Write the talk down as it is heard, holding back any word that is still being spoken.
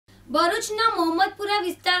ભરૂચના મોહમ્મદપુરા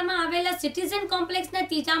વિસ્તારમાં આવેલા સિટીઝન કોમ્પ્લેક્સના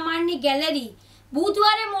ત્રીજા માળની ગેલેરી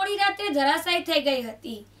બુધવારે મોડી રાત્રે ધરાશાયી થઈ ગઈ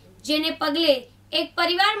હતી, જેને પગલે એક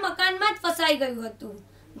પરિવાર મકાનમાં જ ફસાઈ ગયું હતું।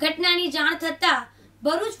 ઘટનાની જાણ થતાં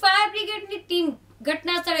ભરૂચ ફાયર બ્રિગેડની ટીમ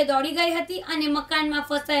ઘટના સ્થળે દોડી ગઈ હતી અને મકાનમાં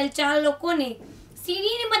ફસાયેલ 4 લોકોને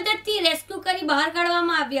સીડીની મદદથી રેસ્ક્યુ કરી બહાર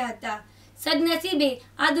કાઢવામાં આવ્યા હતા। સદનસીબે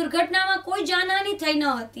આ દુર્ઘટનામાં કોઈ જાનહાનિ થઈ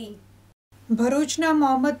ન હતી। ભરૂચના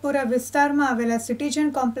મોહમ્મદપુરા વિસ્તારમાં આવેલા સિટીઝન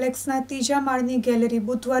કોમ્પ્લેક્સના ત્રીજા માળની ગેલેરી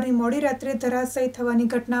બુધવારની મોડી રાત્રે ધરાશાયી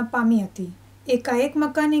થવાની ઘટના પામી હતી। એકાએક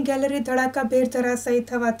મકાનની ગેલેરી ધડાકાભેર ધરાશાયી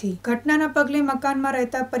થવાથી ઘટનાના પગલે મકાનમાં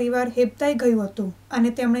રહેતા પરિવાર હેબતાઈ ગયું હતું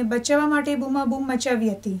અને તેમણે બચાવવા માટે બૂમાબૂમ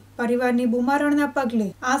મચાવી હતી। પરિવારની બૂમારણના પગલે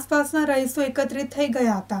આસપાસના રહીશો એકત્રિત થઈ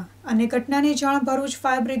ગયા હતા અને ઘટનાની જાણ ભરૂચ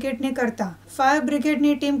ફાયર બ્રિગેડને કરતા ફાયર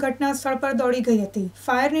બ્રિગેડની ટીમ ઘટના સ્થળ પર દોડી ગઈ હતી।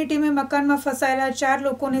 ફાયરની ટીમે મકાનમાં ફસાયેલા 4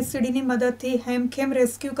 લોકોને સીડીની મદદથી હેમખેમ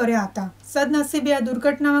રેસ્ક્યુ કર્યા હતા। સદનસીબે આ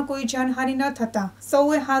દુર્ઘટનામાં કોઈ જાનહાનિ ન થતા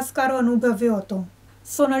સૌએ હાશકારો અનુભવ્યો હતો।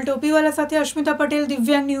 સોનલ ટોપીવાલા સાથે અશ્મિતા પટેલ,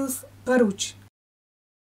 દિવ્યાંગ ન્યૂઝ, ભરૂચ।